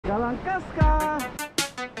Calancasca.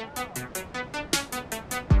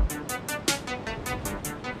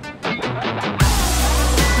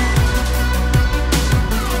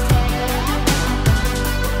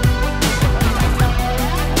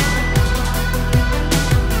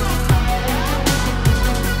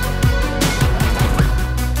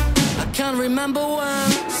 Remember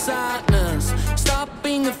when sadness stopped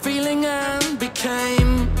being a feeling and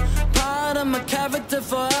became part of my character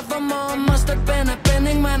forevermore. Must have been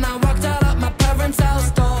happening when I walked out of my parents'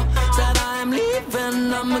 house door. Said I am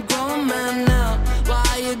leaving, I'm a grown man now. Why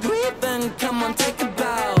are you grieving? Come on, take a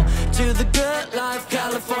bow to the good life.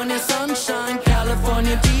 California sunshine,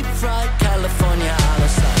 California deep fried, California out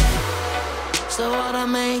of sight. So what, I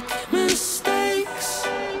make mistakes,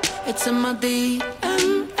 it's in my DNA.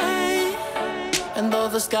 And though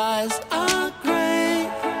the skies are gray,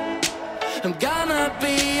 I'm gonna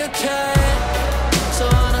be okay. So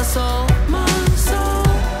I sold my soul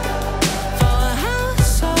for a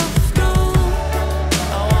house of gold.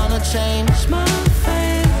 I wanna change my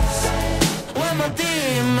face when my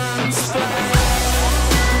demons play.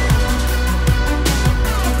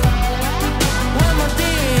 When my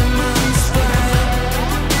demons play.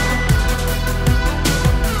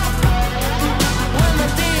 When my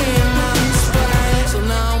demons play. So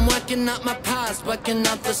now I'm working out my past, working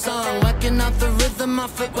out the song, working out the rhythm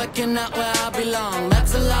of it, working out where I belong.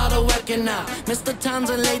 That's a lot of working out. Mr.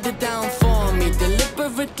 Townsend laid it down for me,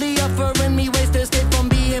 deliberately offering me ways to escape from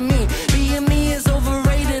being me. Being me is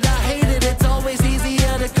overrated, I hate it. It's always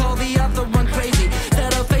easier to call the other one crazy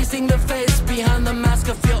instead of facing the face behind the mask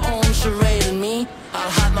of your own charade. And me,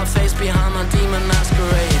 I'll hide my face behind my demon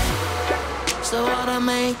masquerade. So what, I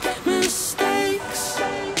make mistakes,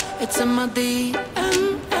 it's in my DNA.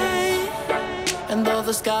 And though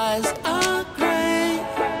the skies are gray,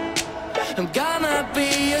 I'm gonna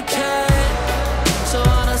be okay. So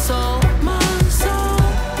what, I sold my soul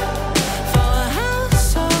for a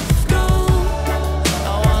house of gold.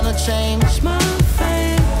 I wanna change my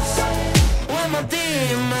face when my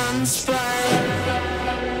demons play.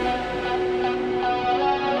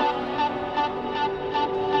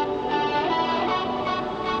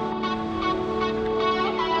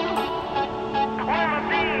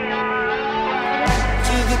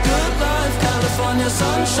 California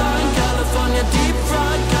sunshine, California deep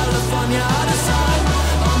fried, California out of sight.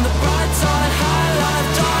 On the bright side, high life,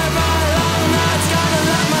 drive right long nights, gotta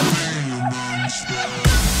let my demons play.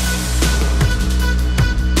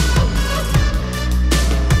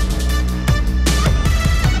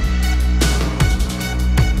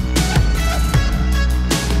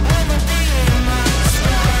 When my demons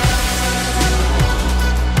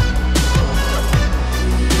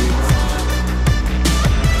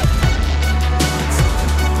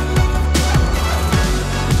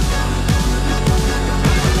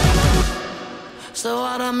So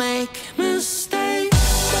what, I make mistakes,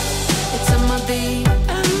 it's in my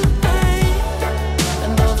DNA.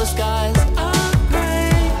 And though the skies are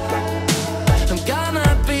gray, I'm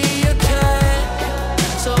gonna be okay.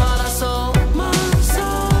 So what, I sold my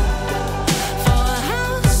soul for a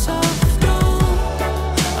house of gold.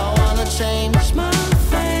 I wanna change my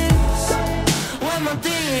face when my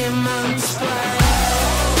demons play.